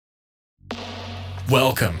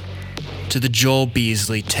Welcome to the Joel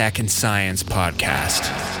Beasley Tech and Science Podcast.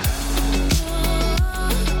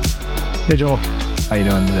 Hey Joel, how you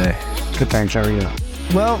doing today? Good, thanks. How are you?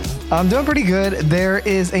 Well, I'm doing pretty good. There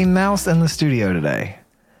is a mouse in the studio today.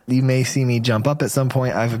 You may see me jump up at some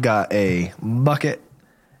point. I've got a bucket,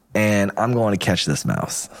 and I'm going to catch this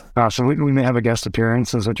mouse. So we may have a guest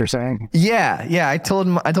appearance, is what you're saying? Yeah. I told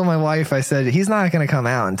my wife, I said, he's not going to come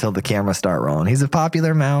out until the cameras start rolling. He's a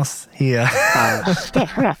popular mouse.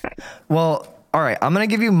 Well, all right. I'm going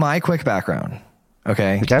to give you my quick background.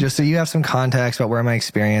 Okay. Just so you have some context about where my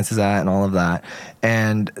experience is at and all of that.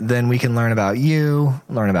 And then we can learn about you,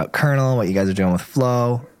 learn about Kernel, what you guys are doing with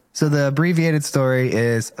Flow. So the abbreviated story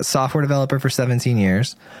is a software developer for 17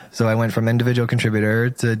 years. So I went from individual contributor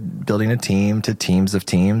to building a team to teams of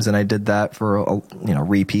teams. And I did that for,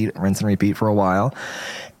 rinse and repeat for a while.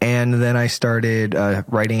 And then I started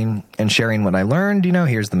writing and sharing what I learned.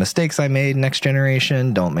 Here's the mistakes I made. Next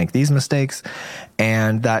generation, don't make these mistakes.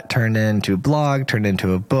 And that turned into a blog, turned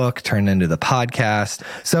into a book, turned into the podcast.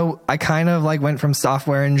 So I kind of went from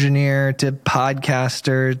software engineer to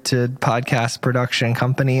podcaster to podcast production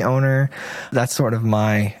company owner. That's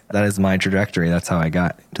that is my trajectory. That's how I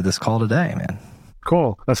got to this call today, man.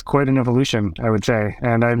 Cool. That's quite an evolution, I would say.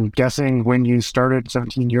 And I'm guessing when you started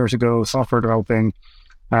 17 years ago software developing,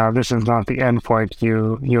 this is not the end point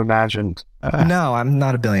you imagined. No, I'm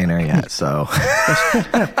not a billionaire yet, so.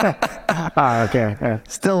 Okay. Yeah.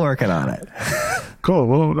 Still working on it. Cool.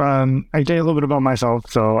 Well, I tell you a little bit about myself.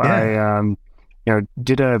 So yeah. I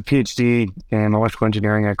did a PhD in electrical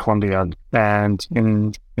engineering at Columbia, and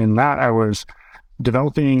in that I was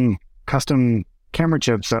developing custom camera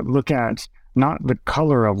chips that look at not the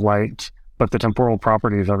color of light, but the temporal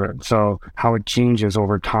properties of it. So how it changes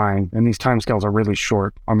over time. And these timescales are really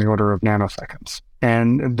short, on the order of nanoseconds.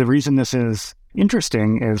 And the reason this is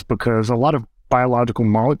interesting is because a lot of biological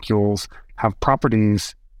molecules have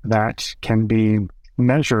properties that can be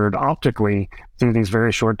measured optically through these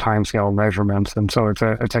very short timescale measurements. And so it's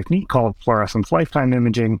a technique called fluorescence lifetime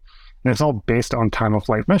imaging, and it's all based on time of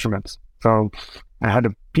flight measurements. So I had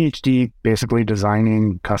a PhD basically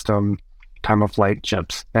designing custom time of flight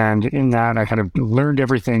chips. And in that, I kind of learned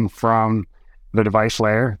everything from the device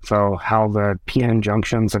layer. So how the PN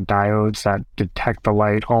junctions and diodes that detect the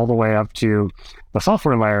light all the way up to the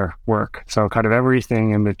software layer work. So kind of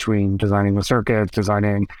everything in between, designing the circuits,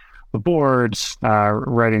 designing the boards,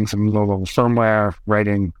 writing some low-level firmware,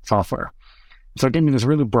 writing software. So it gave me this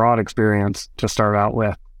really broad experience to start out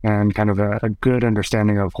with and kind of a good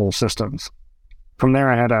understanding of whole systems. From there,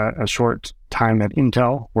 I had a short time at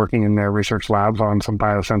Intel working in their research labs on some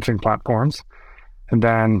biosensing platforms, and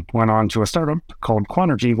then went on to a startup called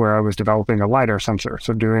Quanergy, where I was developing a LiDAR sensor.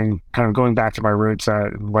 So going back to my roots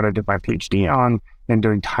at what I did my PhD on and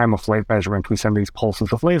doing time of flight measurement. We send these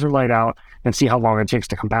pulses of laser light out and see how long it takes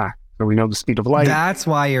to come back. So we know the speed of light. That's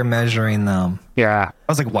why you're measuring them. Yeah.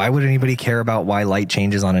 I was like, why would anybody care about why light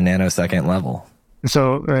changes on a nanosecond level?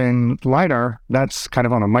 So in LiDAR, that's kind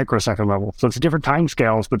of on a microsecond level. So it's different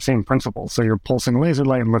timescales, but same principles. So you're pulsing laser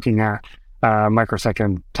light and looking at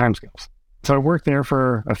microsecond timescales. So I worked there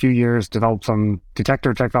for a few years, developed some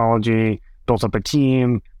detector technology, built up a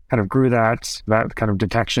team, kind of grew that kind of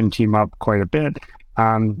detection team up quite a bit.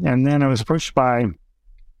 And then I was approached by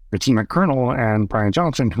the team at Kernel and Brian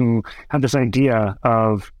Johnson, who had this idea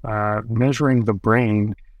of measuring the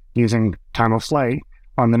brain using time of flight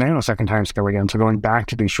on the nanosecond timescale again. So going back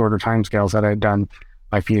to these shorter timescales that I had done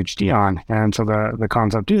my PhD on. And so the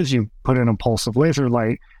concept is you put in a pulse of laser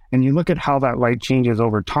light and you look at how that light changes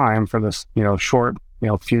over time for this, short,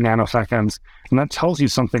 few nanoseconds. And that tells you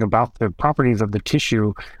something about the properties of the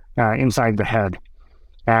tissue inside the head.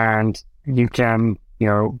 And you can,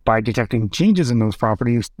 by detecting changes in those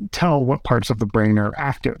properties, tell what parts of the brain are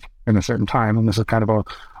active in a certain time. And this is kind of a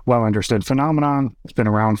well understood phenomenon. It's been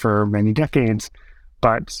around for many decades.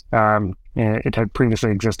 But it had previously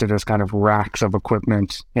existed as kind of racks of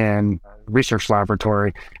equipment in research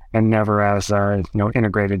laboratory and never as a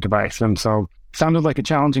integrated device. And so it sounded like a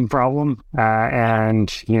challenging problem.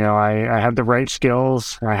 And I had the right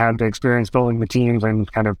skills. I had the experience building the teams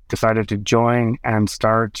and kind of decided to join and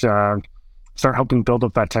start helping build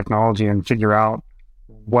up that technology and figure out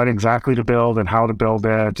what exactly to build and how to build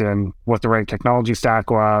it and what the right technology stack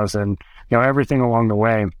was and everything along the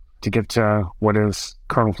way to get to what is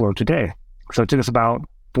Kernel Flow today. So it took us about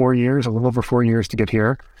 4 years, a little over 4 years to get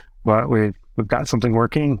here, but we've got something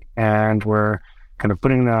working and we're kind of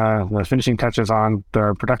putting the finishing touches on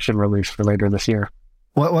the production release for later this year.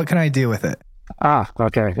 What can I do with it?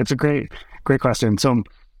 Okay. It's a great question. So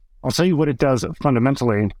I'll tell you what it does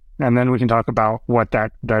fundamentally. And then we can talk about what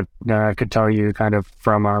that could tell you kind of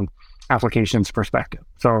from an applications perspective.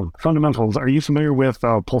 So fundamentals, are you familiar with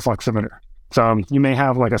a pulse oximeter? So you may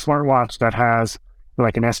have like a smartwatch that has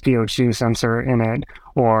like an SpO2 sensor in it,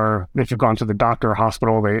 or if you've gone to the doctor or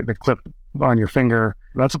hospital, they clip on your finger.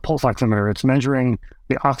 That's a pulse oximeter. It's measuring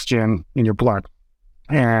the oxygen in your blood.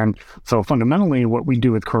 And so fundamentally, what we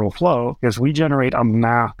do with Kernel Flow is we generate a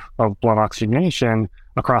map of blood oxygenation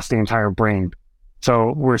across the entire brain.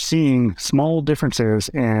 So we're seeing small differences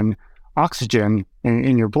in oxygen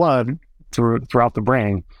in your blood throughout the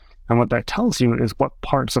brain. And what that tells you is what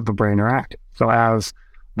parts of the brain are active. So as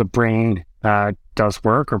the brain does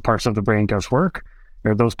work, or parts of the brain does work,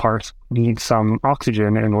 those parts need some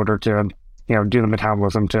oxygen in order to, do the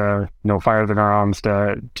metabolism, to, fire the neurons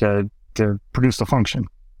to produce the function.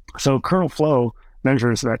 So Kernel Flow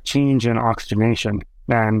measures that change in oxygenation.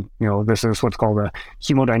 And, this is what's called a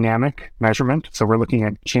hemodynamic measurement. So we're looking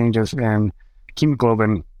at changes in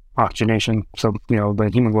hemoglobin oxygenation. So, the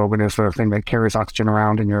hemoglobin is the thing that carries oxygen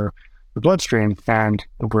around in your bloodstream. And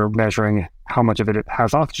we're measuring how much of it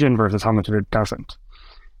has oxygen versus how much of it doesn't.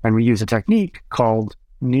 And we use a technique called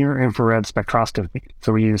near infrared spectroscopy.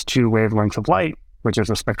 So we use 2 wavelengths of light, which is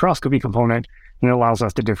a spectroscopy component, and it allows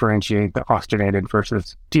us to differentiate the oxygenated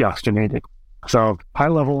versus deoxygenated. So high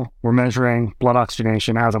level, we're measuring blood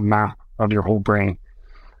oxygenation as a map of your whole brain.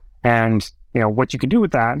 And, what you can do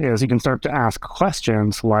with that is you can start to ask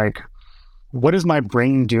questions like, what is my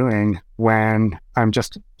brain doing when I'm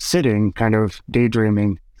just sitting, kind of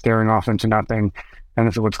daydreaming, staring off into nothing? And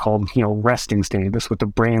this is what's called, resting state. This is what the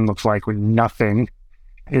brain looks like when nothing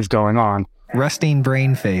is going on. Resting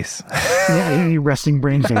brain face. Yeah, resting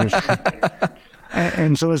brain face.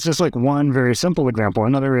 And so it's just like one very simple example.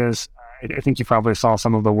 Another is, I think you probably saw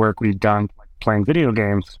some of the work we've done like playing video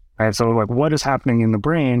games, right? So like what is happening in the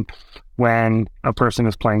brain when a person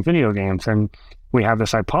is playing video games? And we have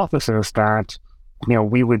this hypothesis that,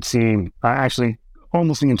 we would see actually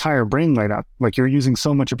almost the entire brain light up. Like you're using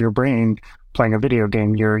so much of your brain playing a video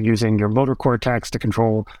game. You're using your motor cortex to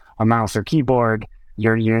control a mouse or keyboard.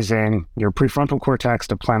 You're using your prefrontal cortex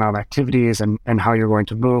to plan out activities and how you're going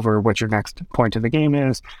to move or what your next point of the game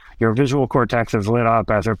is. Your visual cortex is lit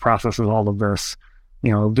up as it processes all of this,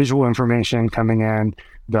 visual information coming in.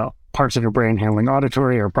 The parts of your brain handling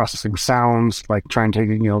auditory or processing sounds, like trying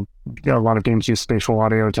to, a lot of games use spatial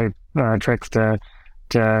audio type tricks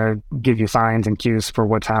to give you signs and cues for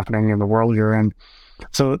what's happening in the world you're in.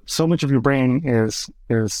 So much of your brain is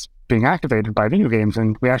being activated by video games.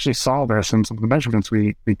 And we actually saw this in some of the measurements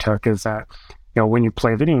we took is that, when you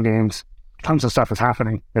play video games, tons of stuff is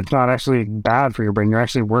happening. It's not actually bad for your brain. You're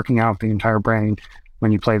actually working out the entire brain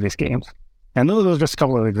when you play these games. And those are just a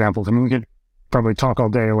couple of examples. I mean, we could probably talk all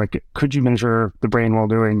day, like, could you measure the brain while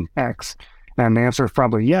doing X? And the answer is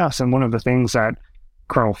probably yes. And one of the things that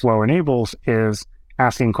Kernel Flow enables is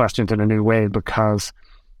asking questions in a new way, because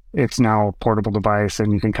it's now a portable device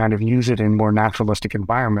and you can kind of use it in more naturalistic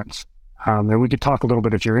environments. And we could talk a little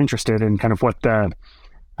bit, if you're interested, in kind of what the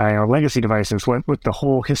legacy devices, what the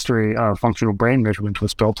whole history of functional brain measurement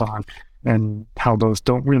was built on, and how those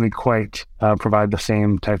don't really quite provide the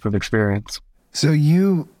same type of experience. So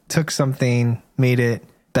you took something, made it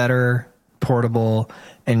better, portable,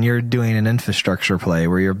 and you're doing an infrastructure play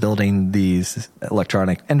where you're building these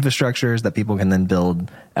electronic infrastructures that people can then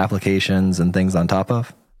build applications and things on top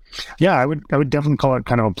of? Yeah, I would definitely call it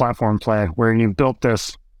kind of a platform play where you built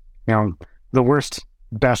this, the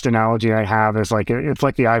best analogy I have is like, it's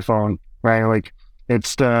like the iPhone, right? Like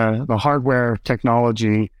it's the hardware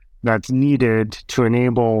technology that's needed to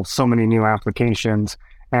enable so many new applications.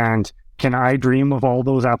 And can I dream of all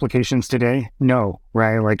those applications today? No,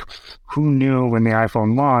 right? Like who knew when the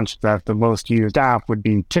iPhone launched that the most used app would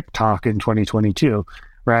be TikTok in 2022,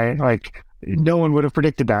 right? Like no one would have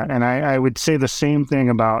predicted that. And I would say the same thing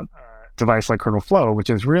about a device like Kernel Flow, which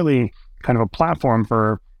is really kind of a platform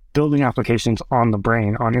for building applications on the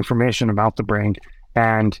brain, on information about the brain.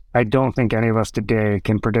 And I don't think any of us today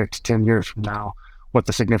can predict 10 years from now what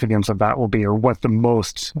the significance of that will be, or what the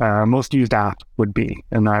most used app would be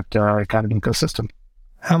in that kind of ecosystem.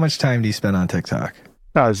 How much time do you spend on TikTok?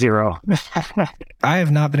 0. I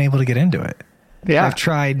have not been able to get into it. Yeah. I've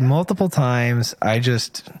tried multiple times.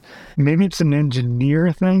 Maybe it's an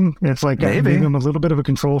engineer thing. It's like maybe I'm a little bit of a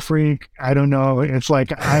control freak. I don't know. It's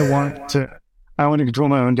like I want to control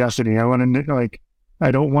my own destiny.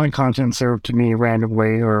 I don't want content served to me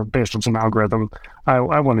randomly or based on some algorithm. I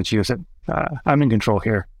want to choose it. I'm in control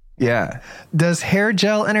here. Yeah. Does hair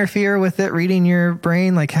gel interfere with it reading your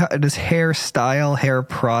brain? Like, how does hair style, hair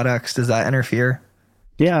products, does that interfere?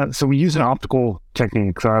 Yeah, so we use an optical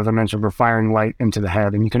technique. So as I mentioned, we're firing light into the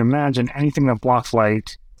head, and you can imagine anything that blocks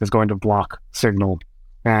light is going to block signal.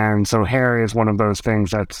 And so hair is one of those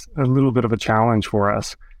things that's a little bit of a challenge for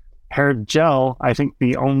us. Hair gel, I think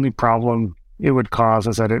the only problem it would cause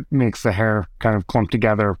is that it makes the hair kind of clump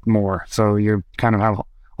together more. So you kind of have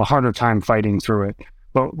a harder time fighting through it.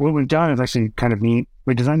 But what we've done is actually kind of neat.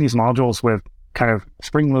 We designed these modules with kind of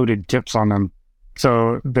spring-loaded tips on them.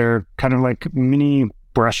 So they're kind of like mini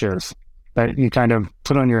brushes that you kind of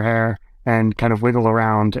put on your hair and kind of wiggle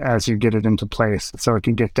around as you get it into place so it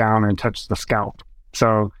can get down and touch the scalp.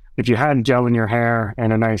 So if you had gel in your hair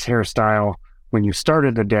and a nice hairstyle when you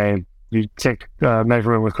started the day, you take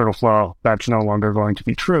measurement with Kernel Flow, that's no longer going to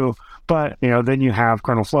be true. But, then you have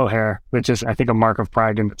Kernel Flow hair, which is, I think, a mark of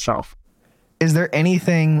pride in itself. Is there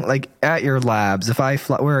anything like at your labs, if I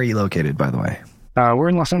fly, where are you located, by the way? We're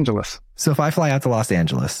in Los Angeles. So if I fly out to Los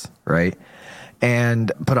Angeles, right,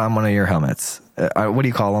 and put on one of your helmets, what do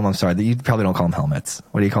you call them? I'm sorry, you probably don't call them helmets.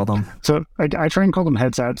 What do you call them? So I try and call them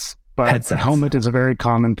headsets. But helmet is a very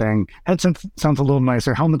common thing. Headset sounds a little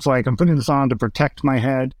nicer. Helmet's like, I'm putting this on to protect my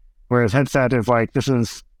head. Whereas headset is like, this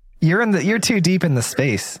is... You're too deep in the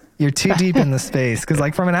space. You're too deep in the space. Because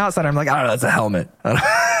like from an outsider, I'm like, oh, that's a helmet.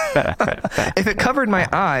 If it covered my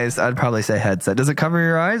eyes, I'd probably say headset. Does it cover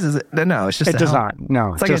your eyes? No, it's just it does not.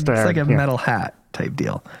 No, it's like a metal hat type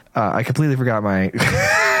deal. I completely forgot my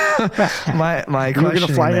my question. You're going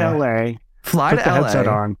to fly to LA. Fly to LA. Headset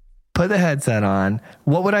on. Put the headset on.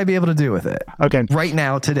 What would I be able to do with it? Okay. Right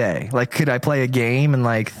now, today? Like, could I play a game and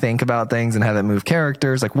like think about things and have it move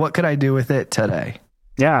characters? Like, what could I do with it today?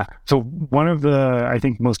 Yeah. So one of the, I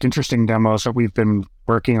think, most interesting demos that we've been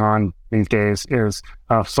working on these days is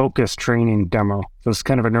a focus training demo. So it's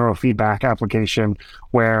kind of a neurofeedback application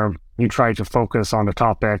where you try to focus on a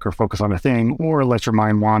topic or focus on a thing or let your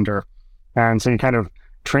mind wander. And so you kind of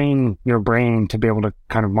train your brain to be able to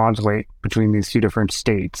kind of modulate between these two different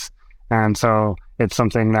states. And so it's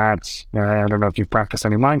something that, I don't know if you've practiced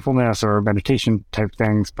any mindfulness or meditation type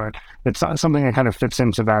things, but it's something that kind of fits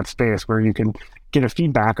into that space where you can get a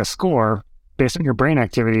feedback, a score based on your brain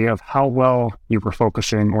activity of how well you were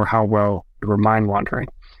focusing or how well you were mind wandering.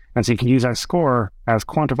 And so you can use that score as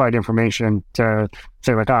quantified information to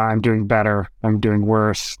say like, I'm doing better, I'm doing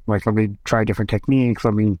worse. Like, let me try different techniques.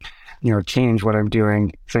 Let me, change what I'm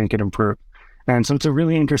doing so you can improve. And so it's a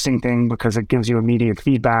really interesting thing because it gives you immediate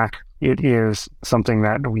feedback. It is something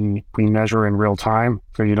that we measure in real time.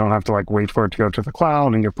 So you don't have to like wait for it to go to the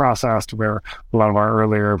cloud and get processed, where a lot of our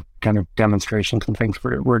earlier kind of demonstrations and things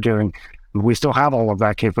we're doing. We still have all of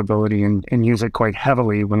that capability and use it quite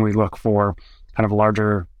heavily when we look for kind of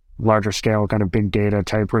larger scale, kind of big data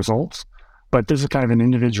type results. But this is kind of an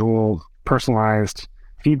individual, personalized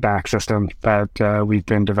feedback system that we've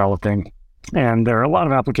been developing. And there are a lot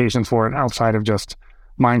of applications for it outside of just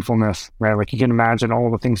mindfulness, right? Like you can imagine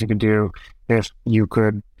all the things you could do if you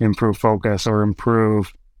could improve focus or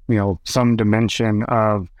improve, some dimension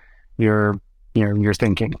of your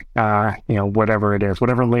thinking, whatever it is,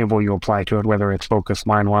 whatever label you apply to it, whether it's focus,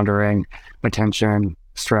 mind wandering, attention,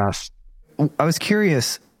 stress. I was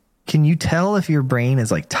curious, can you tell if your brain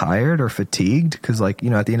is like tired or fatigued? Because like,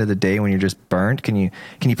 at the end of the day when you're just burnt, can you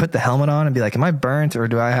put the helmet on and be like, am I burnt or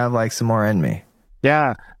do I have like some more in me?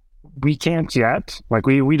 Yeah, we can't yet. Like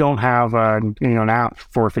we don't have an app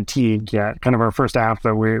for fatigue yet. Kind of our first app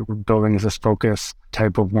that we're building is this focus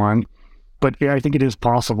type of one. But yeah, I think it is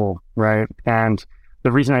possible, right? And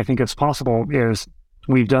the reason I think it's possible is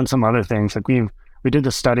we've done some other things. Like we did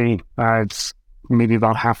a study, it's maybe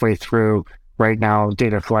about halfway through right now,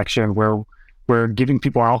 data collection, where we're giving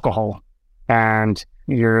people alcohol and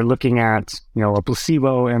you're looking at, a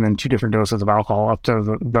placebo and then 2 different doses of alcohol up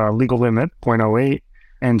to the legal limit, 0.08,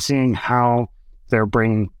 and seeing how their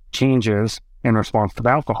brain changes in response to the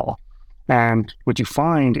alcohol. And what you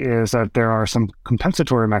find is that there are some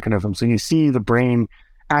compensatory mechanisms. So you see the brain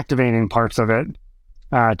activating parts of it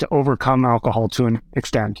to overcome alcohol to an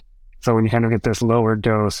extent. So when you kind of get this lower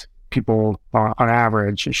dose, people on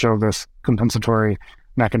average show this compensatory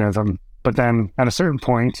mechanism. But then at a certain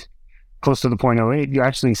point, close to the 0.08, you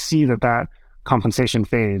actually see that compensation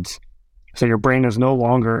fades. So your brain is no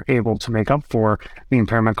longer able to make up for the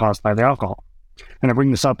impairment caused by the alcohol. And I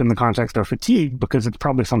bring this up in the context of fatigue because it's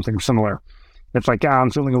probably something similar. It's like, I'm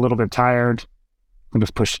feeling a little bit tired. And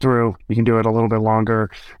just push through. You can do it a little bit longer.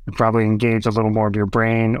 You probably engage a little more of your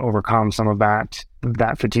brain, overcome some of that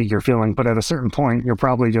fatigue you're feeling. But at a certain point, you're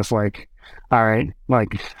probably just like, all right,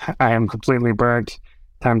 like I am completely burnt.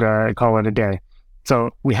 Time to call it a day.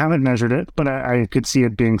 So we haven't measured it, but I could see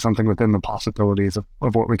it being something within the possibilities of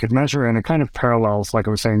what we could measure. And it kind of parallels, like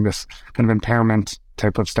I was saying, this kind of impairment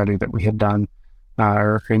type of study that we had done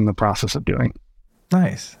or in the process of doing.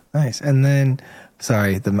 Nice. And then,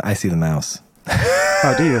 sorry, I see the mouse.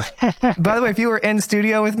 Oh, do you? By the way, if you were in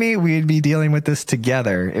studio with me, we'd be dealing with this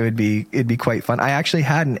together. It'd be quite fun. I actually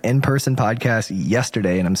had an in-person podcast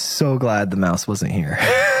yesterday, and I'm so glad the mouse wasn't here.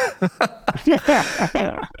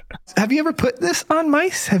 Have you ever put this on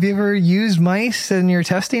mice? Have you ever used mice in your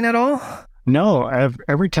testing at all? No,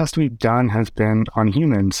 every test we've done has been on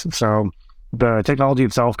humans. So the technology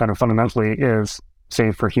itself kind of fundamentally is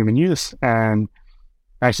safe for human use. And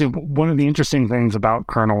actually, one of the interesting things about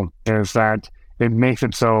Kernel is that it makes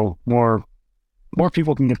it so more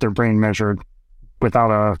people can get their brain measured without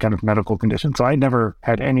a kind of medical condition. So I never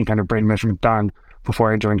had any kind of brain measurement done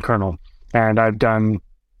before I joined Kernel. And I've done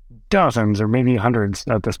dozens or maybe hundreds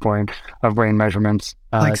at this point of brain measurements.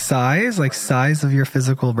 Like size of your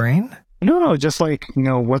physical brain? No, just like,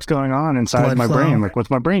 what's going on inside Blood my flow. brain, like what's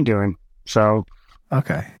my brain doing? So,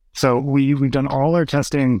 okay. So we've done all our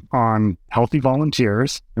testing on healthy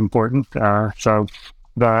volunteers, important. So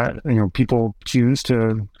the, people choose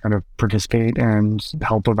to kind of participate and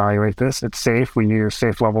help evaluate this. It's safe. We use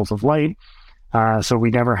safe levels of light. So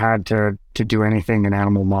we never had to do anything in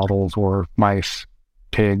animal models or mice,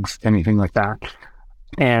 pigs, anything like that.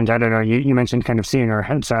 And I don't know, you mentioned kind of seeing our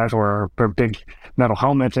headset or our big metal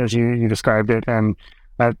helmet as you described it, and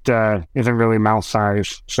that isn't really mouse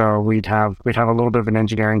size. So we'd have a little bit of an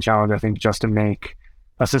engineering challenge, I think, just to make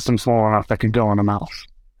a system small enough that could go on a mouse.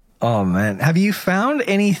 Oh man, have you found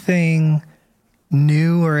anything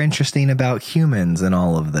new or interesting about humans in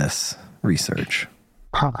all of this research?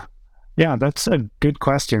 Yeah, that's a good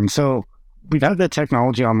question. So we've had the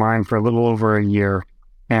technology online for a little over a year.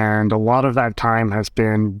 And a lot of that time has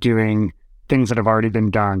been doing things that have already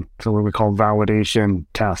been done. So what we call validation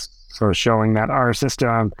tests. So showing that our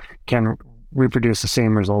system can reproduce the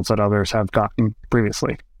same results that others have gotten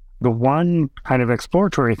previously. The one kind of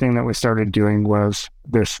exploratory thing that we started doing was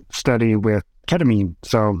this study with ketamine.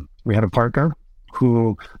 So we had a partner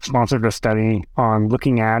who sponsored a study on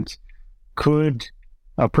looking at, could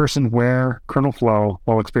a person wear Kernel Flow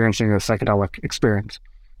while experiencing a psychedelic experience?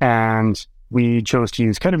 And we chose to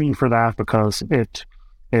use ketamine for that because it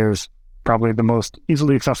is probably the most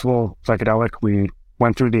easily accessible psychedelic. We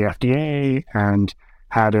went through the FDA and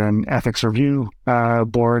had an ethics review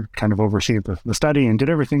board kind of oversee the study and did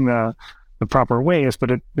everything the proper ways,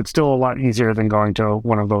 but it's still a lot easier than going to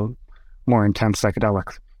one of the more intense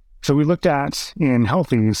psychedelics. So we looked at in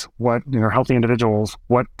healthies, healthy individuals,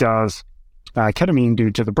 what does ketamine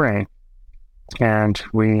do to the brain? And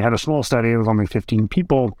we had a small study, it was only 15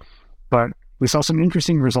 people, but we saw some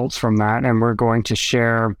interesting results from that, and we're going to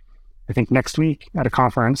share, I think next week at a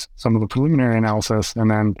conference, some of the preliminary analysis,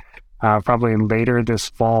 and then probably later this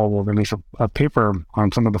fall, we'll release a paper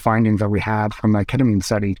on some of the findings that we had from that ketamine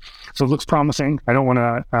study. So it looks promising. I don't want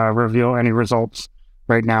to reveal any results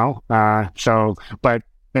right now. But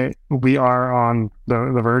we are on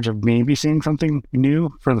the verge of maybe seeing something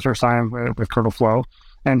new for the first time with Kernel Flow.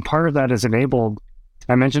 And part of that is enabled.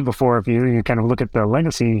 I mentioned before, if you kind of look at the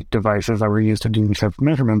legacy devices that were used to do these type of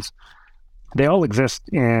measurements, they all exist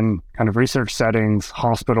in kind of research settings,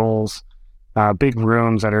 hospitals, big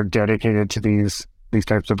rooms that are dedicated to these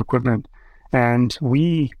types of equipment. And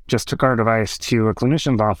we just took our device to a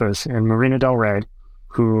clinician's office in Marina del Rey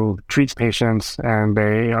who treats patients, and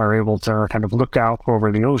they are able to kind of look out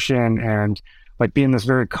over the ocean and like be in this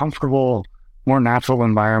very comfortable, more natural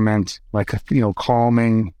environment, like,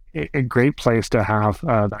 calming, a great place to have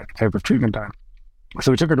that type of treatment done.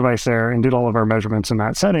 So we took our device there and did all of our measurements in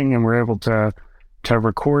that setting, and we're able to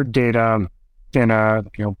record data in a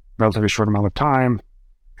relatively short amount of time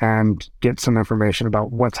and get some information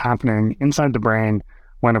about what's happening inside the brain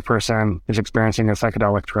when a person is experiencing a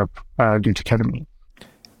psychedelic trip due to ketamine.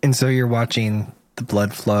 And so you're watching the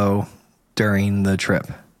blood flow during the trip.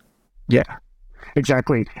 Yeah.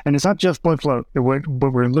 Exactly. And it's not just blood flow. What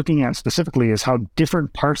we're looking at specifically is how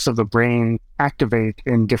different parts of the brain activate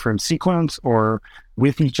in different sequence or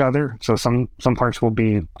with each other. So some parts will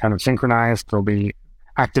be kind of synchronized. They'll be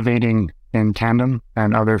activating in tandem,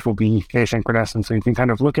 and others will be asynchronous. And so you can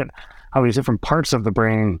kind of look at how these different parts of the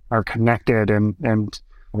brain are connected and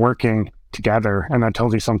working together. And that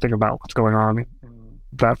tells you something about what's going on in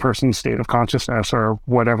that person's state of consciousness or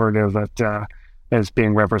whatever it is that is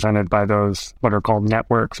being represented by those, what are called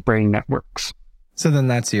networks, brain networks. So then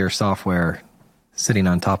that's your software sitting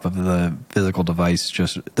on top of the physical device.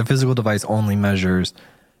 Just the physical device only measures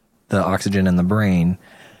the oxygen in the brain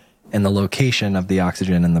and the location of the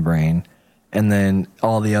oxygen in the brain. And then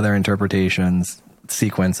all the other interpretations,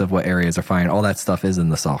 sequence of what areas are firing, all that stuff is in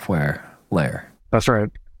the software layer. That's right.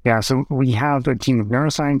 Yeah. So we have a team of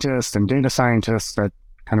neuroscientists and data scientists that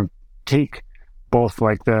kind of take both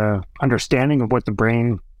like the understanding of what the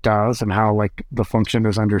brain does and how like the function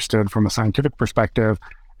is understood from a scientific perspective,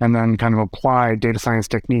 and then kind of apply data science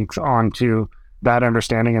techniques onto that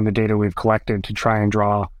understanding and the data we've collected to try and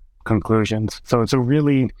draw conclusions. So it's a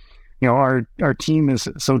really, our team is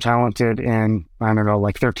so talented in, I don't know,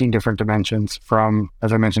 like 13 different dimensions from,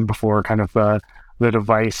 as I mentioned before, kind of the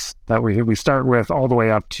device that we start with all the way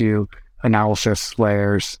up to analysis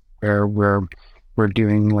layers where we're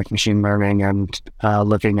doing like machine learning and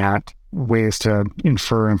looking at ways to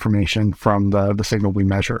infer information from the signal we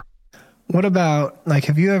measure. What about, like,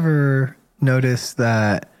 have you ever noticed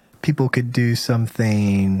that people could do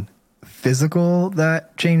something physical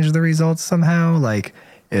that changed the results somehow? Like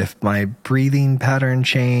if my breathing pattern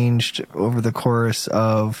changed over the course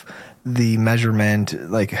of the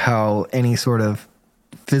measurement, like how any sort of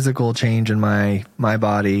physical change in my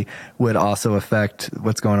body would also affect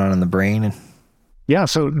what's going on in the brain? Yeah,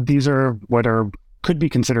 so these are what could be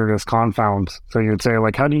considered as confounds. So you'd say,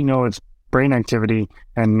 like, how do you know it's brain activity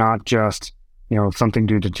and not just, something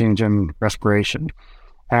due to change in respiration?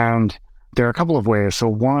 And there are a couple of ways. So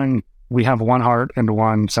one, we have one heart and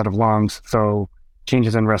one set of lungs. So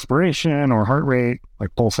changes in respiration or heart rate,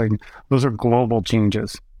 like pulsing, those are global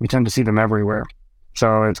changes. We tend to see them everywhere.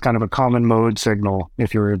 So it's kind of a common mode signal,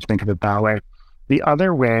 if you were to think of it that way. The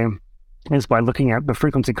other way is by looking at the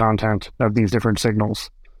frequency content of these different signals.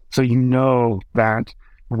 So you know that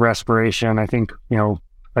respiration, I think,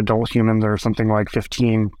 adult humans are something like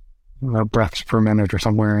 15 breaths per minute or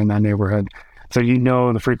somewhere in that neighborhood. So you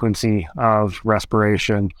know the frequency of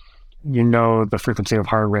respiration, the frequency of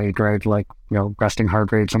heart rate, right? Like, resting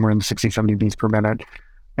heart rate somewhere in the 60, 70 beats per minute.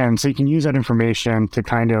 And so you can use that information to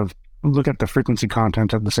kind of look at the frequency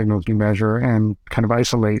content of the signals you measure and kind of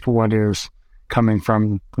isolate what is coming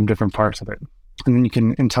from different parts of it. And then you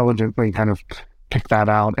can intelligently kind of pick that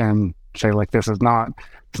out and say, like, it's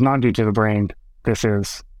not due to the brain, this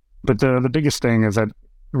is. But the biggest thing is that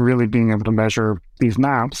really being able to measure these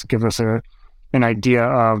maps give us an idea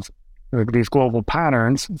of these global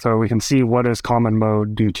patterns, so we can see what is common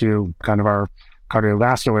mode due to kind of our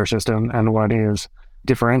cardiovascular system and what is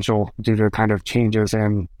differential due to kind of changes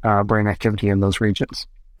in brain activity in those regions.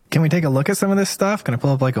 Can we take a look at some of this stuff? Can I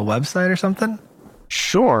pull up like a website or something?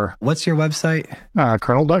 Sure. What's your website?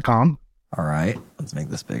 Kernel.com. All right, let's make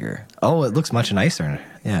this bigger. Oh, it looks much nicer.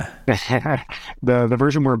 Yeah. The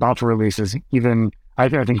version we're about to release is even, I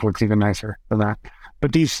think looks even nicer than that.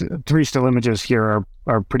 But these 3 still images here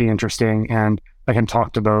are pretty interesting, and I can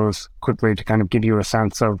talk to those quickly to kind of give you a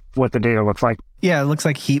sense of what the data looks like. Yeah, it looks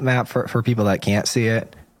like heat map for people that can't see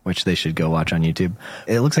it, which they should go watch on YouTube.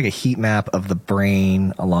 It looks like a heat map of the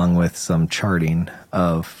brain along with some charting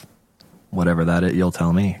of whatever that is, you'll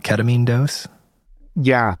tell me. Ketamine dose?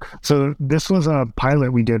 Yeah. So this was a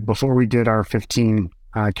pilot we did before we did our 15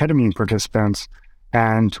 ketamine participants.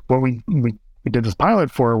 And what we did this pilot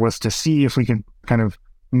for was to see if we could kind of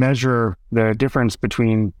measure the difference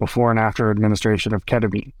between before and after administration of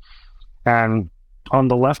ketamine. And on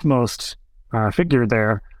the leftmost figure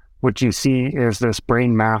there, what you see is this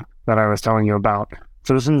brain map that I was telling you about.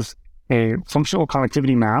 So this is a functional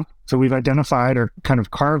connectivity map. So we've identified or kind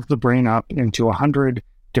of carved the brain up into 100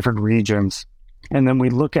 different regions. And then we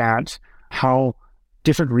look at how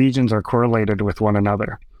different regions are correlated with one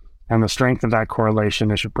another. And the strength of that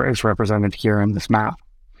correlation is represented here in this map.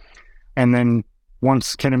 And then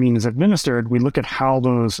once ketamine is administered, we look at how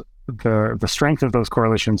the strength of those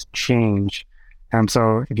correlations change. And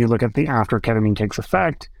so if you look at the after ketamine takes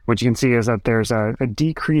effect, what you can see is that there's a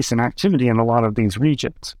decrease in activity in a lot of these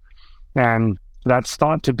regions. And that's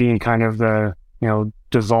thought to be kind of the,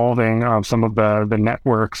 dissolving of some of the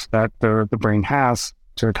networks that the brain has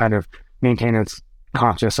to kind of maintain its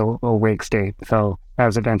conscious awake state. So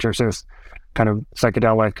as it enters this kind of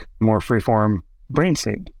psychedelic, more freeform brain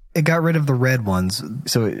state. It got rid of the red ones,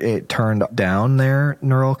 so it turned down their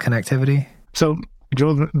neural connectivity? So,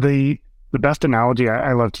 Joel, the best analogy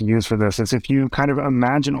I love to use for this is if you kind of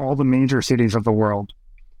imagine all the major cities of the world,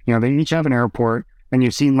 they each have an airport, and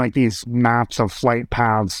you've seen like these maps of flight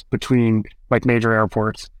paths between like major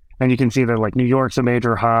airports. And you can see that like New York's a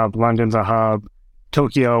major hub, London's a hub,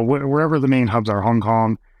 Tokyo, wherever the main hubs are, Hong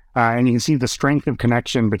Kong, and you can see the strength of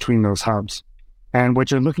connection between those hubs. And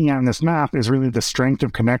what you're looking at in this map is really the strength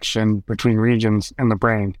of connection between regions in the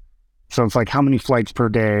brain. So it's like how many flights per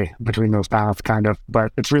day between those paths kind of,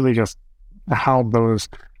 but it's really just how those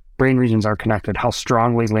brain regions are connected, how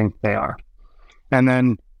strongly linked they are. And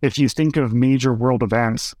then if you think of major world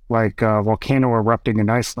events like a volcano erupting in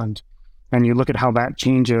Iceland, and you look at how that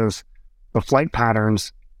changes the flight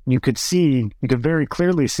patterns, you could very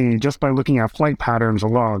clearly see just by looking at flight patterns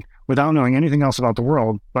alone, without knowing anything else about the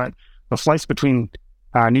world, but the flights between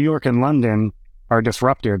New York and London are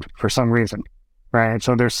disrupted for some reason, right?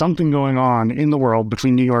 So there's something going on in the world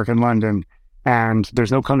between New York and London, and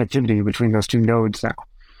there's no connectivity between those two nodes now.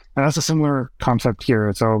 And that's a similar concept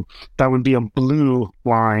here. So that would be a blue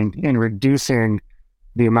line in reducing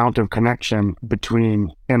the amount of connection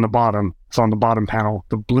between in the bottom. So on the bottom panel,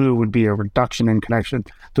 the blue would be a reduction in connection.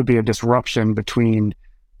 There'd be a disruption between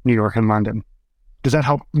New York and London. Does that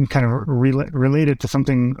help kind of relate it to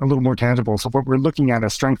something a little more tangible? So what we're looking at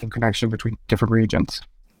is strength of connection between different regions.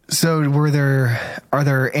 So are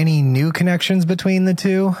there any new connections between the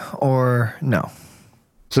two or no?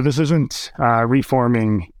 So this isn't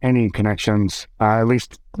reforming any connections. At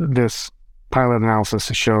least this pilot analysis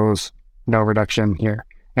shows no reduction here.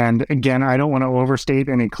 And again, I don't want to overstate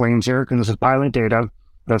any claims here because this is pilot data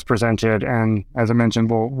that's presented. And as I mentioned,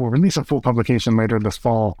 we'll release a full publication later this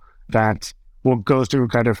fall that will go through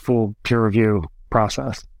kind of full peer review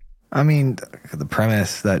process. I mean, the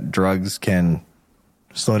premise that drugs can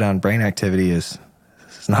slow down brain activity is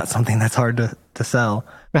not something that's hard to sell.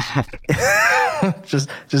 just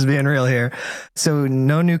being real here. So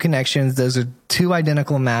no new connections. Those are two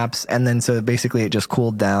identical maps. And then so basically it just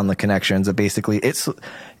cooled down the connections. It basically is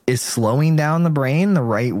slowing down the brain the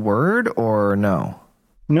right word or no?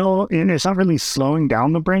 No, it's not really slowing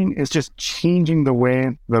down the brain. It's just changing the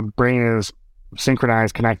way the brain is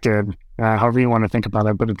synchronized, connected, however you want to think about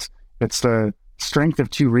it. But it's the strength of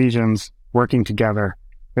two regions working together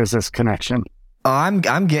is this connection. Oh,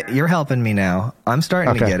 you're helping me now. I'm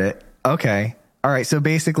starting to get it. Okay. All right. So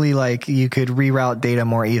basically like you could reroute data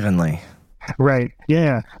more evenly. Right.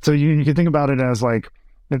 Yeah. So you can think about it as like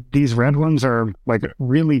these red ones are like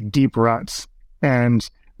really deep ruts, and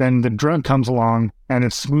then the drug comes along and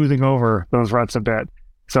it's smoothing over those ruts a bit.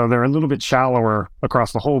 So they're a little bit shallower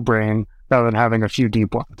across the whole brain rather than having a few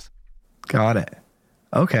deep ones. Got it.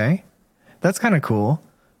 Okay. That's kind of cool.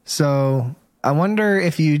 So I wonder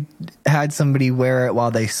if you had somebody wear it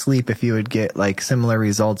while they sleep, if you would get like similar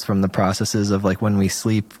results from the processes of like when we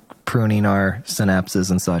sleep, pruning our synapses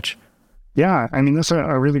and such. Yeah, I mean, that's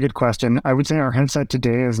a really good question. I would say our headset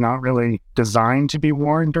today is not really designed to be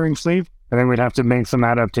worn during sleep. I think we'd have to make some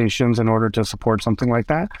adaptations in order to support something like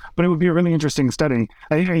that. But it would be a really interesting study.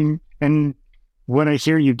 And what I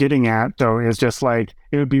hear you getting at, though, is just like,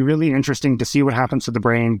 it would be really interesting to see what happens to the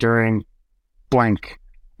brain during blank.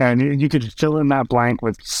 And you could fill in that blank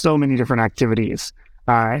with so many different activities.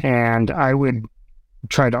 And I would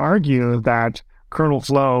try to argue that Kernel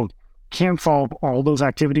Flow can't solve all those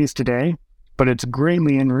activities today, but it's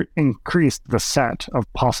greatly increased the set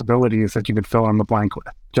of possibilities that you could fill in the blank with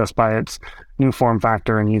just by its new form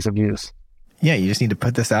factor and ease of use. Yeah, you just need to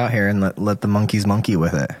put this out here and let the monkeys monkey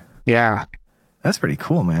with it. Yeah. That's pretty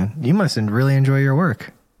cool, man. You must really enjoy your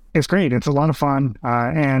work. It's great. It's a lot of fun.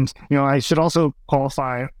 And, I should also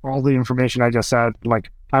qualify all the information I just said.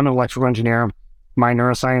 Like, I'm an electrical engineer. My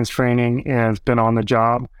neuroscience training has been on the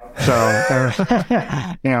job. So,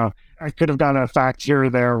 I could have done a fact here or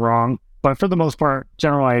there wrong. But for the most part,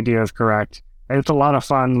 general idea is correct. It's a lot of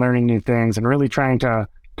fun learning new things and really trying to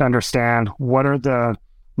understand what are the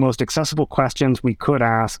most accessible questions we could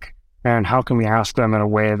ask and how can we ask them in a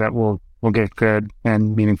way that will get good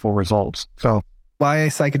and meaningful results. So, why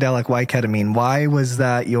psychedelic? Why ketamine? Why was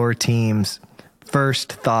that your team's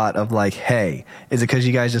first thought of like, hey, is it because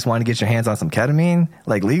you guys just want to get your hands on some ketamine,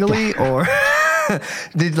 like legally, or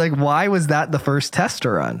why was that the first test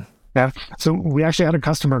to run? Yeah. So we actually had a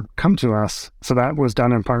customer come to us. So that was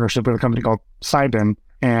done in partnership with a company called Cybin,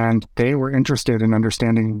 and they were interested in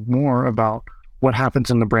understanding more about what happens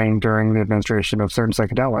in the brain during the administration of certain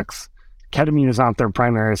psychedelics. Ketamine is not their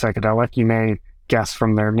primary psychedelic. You may guess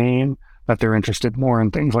from their name that they're interested more in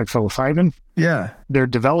things like psilocybin. Yeah. They're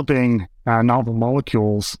developing novel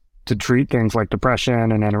molecules to treat things like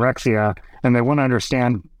depression and anorexia, and they want to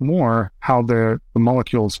understand more how the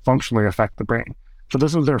molecules functionally affect the brain. So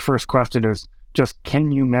this was their first question, is just,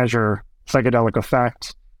 can you measure psychedelic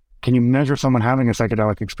effect? Can you measure someone having a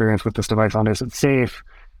psychedelic experience with this device on? Is it safe?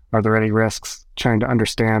 Are there any risks? Trying to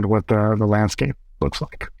understand what the landscape looks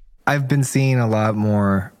like. I've been seeing a lot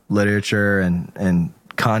more literature and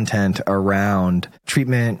content around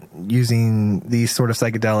treatment using these sort of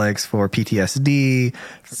psychedelics for PTSD.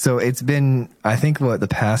 So it's been, I think, the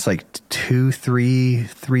past like 3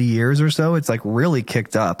 years or so, it's like really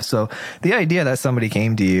kicked up. So the idea that somebody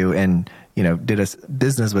came to you and, did a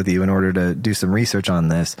business with you in order to do some research on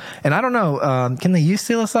this. And I don't know, can they use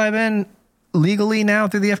psilocybin legally now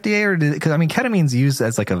through the FDA, or because ketamine's used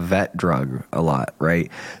as like a vet drug a lot,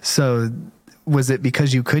 right? So was it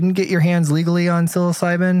because you couldn't get your hands legally on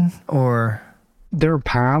psilocybin, or? There are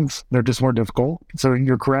paths, they're just more difficult. So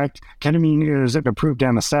you're correct. Ketamine is an approved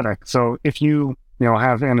anesthetic. So if you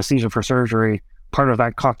have anesthesia for surgery, part of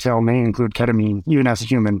that cocktail may include ketamine, even as a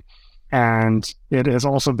human. And it has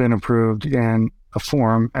also been approved in a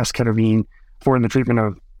form, esketamine, for the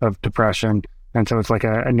treatment of depression. And so it's like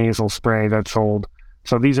a nasal spray that's sold.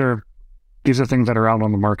 So these are things that are out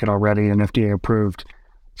on the market already and FDA approved.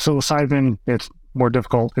 Psilocybin, it's more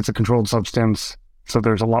difficult. It's a controlled substance. So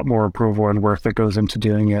there's a lot more approval and work that goes into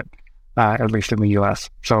doing it, at least in the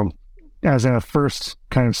US. So as a first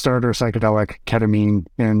kind of starter psychedelic, ketamine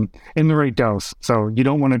in the right dose. So you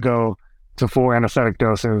don't want to go to full anesthetic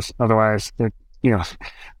doses. Otherwise,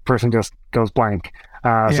 person just goes blank.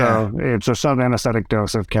 So it's a sub-anesthetic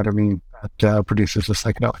dose of ketamine that produces the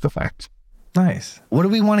psychedelic effect. Nice. What do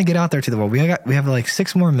we want to get out there to the world? We have like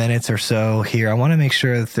 6 more minutes or so here. I want to make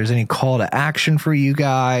sure if there's any call to action for you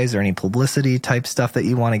guys or any publicity type stuff that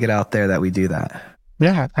you want to get out there, that we do that.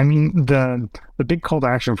 Yeah. The big call to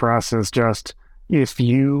action for us is just, if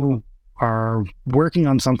you are working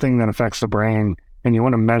on something that affects the brain and you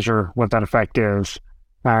want to measure what that effect is,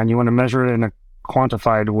 and you want to measure it in a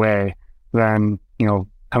quantified way, then,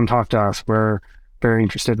 come talk to us. We're very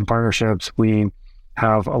interested in partnerships. We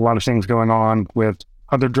have a lot of things going on with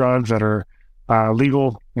other drugs that are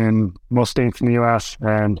legal in most states in the US,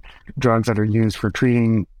 and drugs that are used for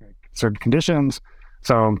treating certain conditions.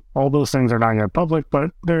 So all those things are not yet public,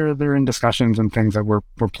 but they're in discussions and things that we're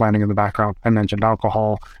planning in the background. I mentioned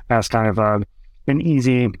alcohol as kind of an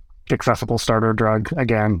easy, accessible starter drug.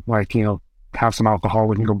 Again, have some alcohol,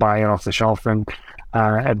 we can go buy it off the shelf and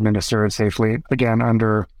administer it safely. Again,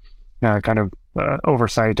 under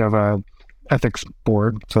oversight of a ethics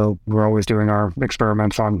board. So we're always doing our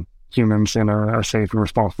experiments on humans in a safe and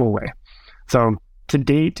responsible way. So to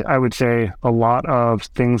date, I would say a lot of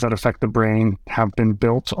things that affect the brain have been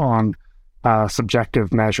built on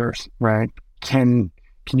subjective measures, right? Can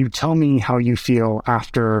you tell me how you feel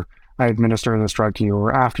after I administer this drug to you,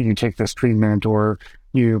 or after you take this treatment, or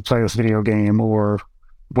you play this video game, or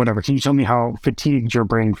whatever? Can you tell me how fatigued your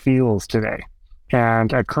brain feels today?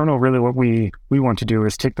 And at Kernel, really what we want to do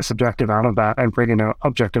is take the subjective out of that and bring in an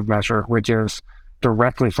objective measure, which is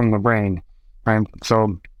directly from the brain, right?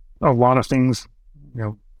 So a lot of things,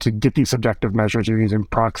 to get these subjective measures, you're using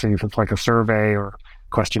proxies. It's like a survey or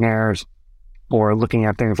questionnaires, or looking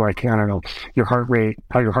at things like, your heart rate,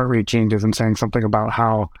 how your heart rate changes, and saying something about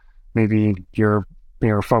how maybe your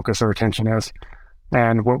focus or attention is.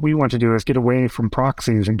 And what we want to do is get away from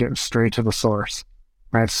proxies and get straight to the source.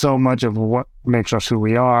 Right? So much of what makes us who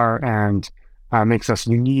we are and makes us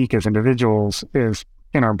unique as individuals is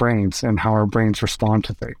in our brains and how our brains respond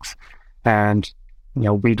to things. And,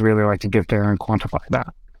 we'd really like to get there and quantify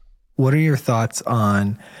that. What are your thoughts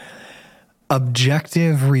on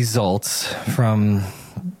objective results from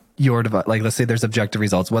your device? Like, let's say there's objective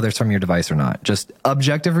results, whether it's from your device or not, just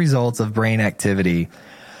objective results of brain activity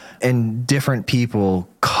and different people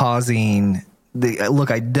causing... They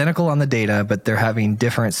look identical on the data, but they're having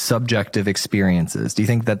different subjective experiences. Do you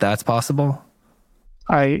think that that's possible?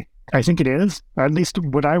 I think it is. At least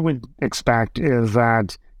what I would expect is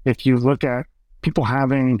that if you look at people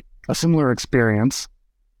having a similar experience,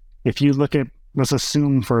 if you look at, let's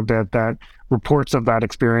assume for a bit that reports of that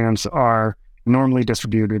experience are normally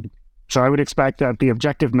distributed. So I would expect that the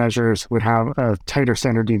objective measures would have a tighter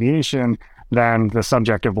standard deviation than the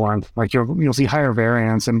subjective one. Like you'll see higher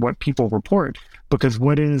variance in what people report, because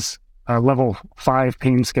what is a level 5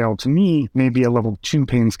 pain scale to me may be a level 2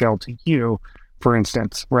 pain scale to you, for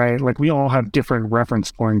instance, right? Like we all have different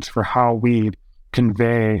reference points for how we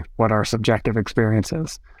convey what our subjective experience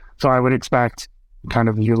is. So I would expect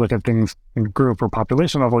you look at things in group or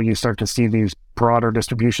population level, you start to see these broader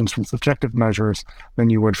distributions from subjective measures than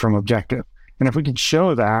you would from objective. And if we could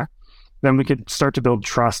show that, then we could start to build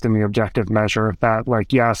trust in the objective measure that,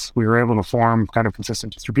 yes, we were able to form kind of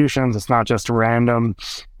consistent distributions. It's not just random.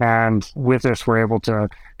 And with this, we're able to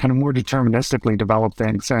kind of more deterministically develop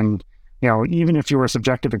things. And, even if your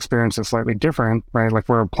subjective experience is slightly different, right? Like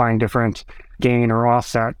we're applying different gain or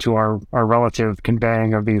offset to our relative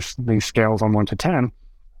conveying of these scales on 1 to 10,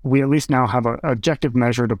 we at least now have an objective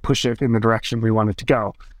measure to push it in the direction we want it to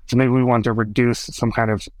go. So maybe we want to reduce some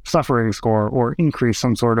kind of suffering score or increase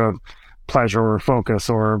some sort of pleasure or focus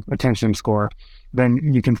or attention score. Then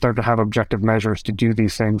you can start to have objective measures to do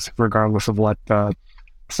these things regardless of what the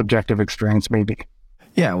subjective experience may be.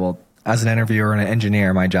 Yeah, well, As an interviewer and an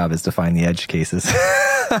engineer, my job is to find the edge cases.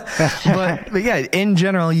 but yeah, in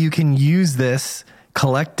general, you can use this,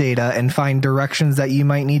 collect data, and find directions that you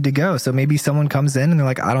might need to go. So maybe someone comes in and they're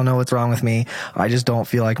like, I don't know what's wrong with me. I just don't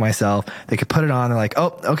feel like myself. They could put it on. They're like,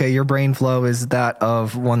 oh, okay, your brain flow is that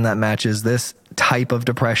of one that matches this type of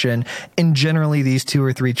depression. And generally, these 2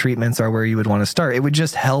 or 3 treatments are where you would want to start. It would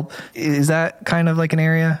just help. Is that kind of like an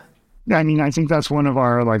area? I mean, I think that's one of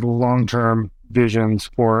our like long-term visions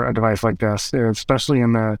for a device like this, especially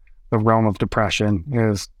in the realm of depression,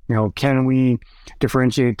 is, can we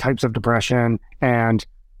differentiate types of depression and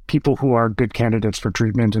people who are good candidates for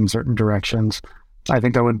treatment in certain directions? I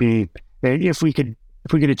think that would be, if we could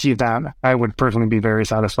achieve that, I would personally be very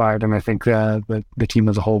satisfied, and I think the team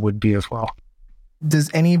as a whole would be as well. Does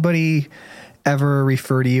anybody ever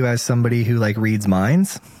refer to you as somebody who like reads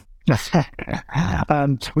minds?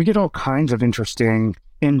 We get all kinds of interesting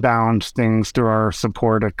inbound things through our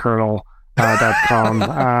support at kernel.com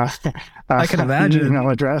I can imagine. email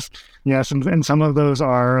address. Yes, and some of those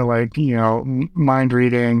are like, mind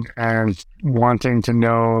reading and wanting to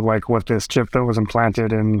know like what this chip that was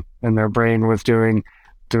implanted in their brain was doing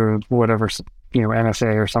to whatever,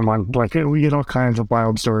 NSA or someone. Like, we get all kinds of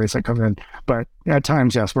wild stories that come in. But at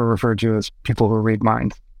times, yes, we're referred to as people who read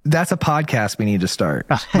minds. That's a podcast we need to start.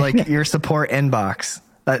 Like your support inbox.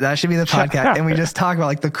 That should be the podcast. And we just talk about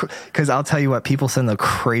like because I'll tell you what, people send the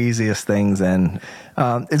craziest things in.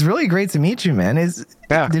 It's really great to meet you, man.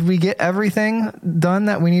 Did we get everything done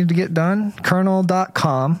that we needed to get done?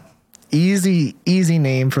 Kernel.com. Easy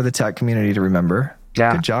name for the tech community to remember.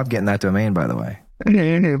 Yeah. Good job getting that domain, by the way.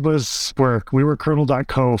 It was work. We were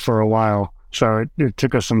kernel.co for a while, so it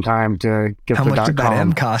took us some time to get How the much did that .com.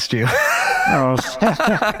 M cost you?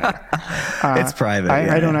 It's private.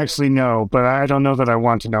 I don't actually know, but I don't know that I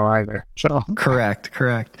want to know either. So Correct.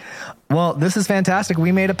 Well, this is fantastic.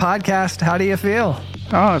 We made a podcast. How do you feel?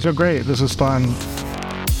 Oh, so great. This was fun.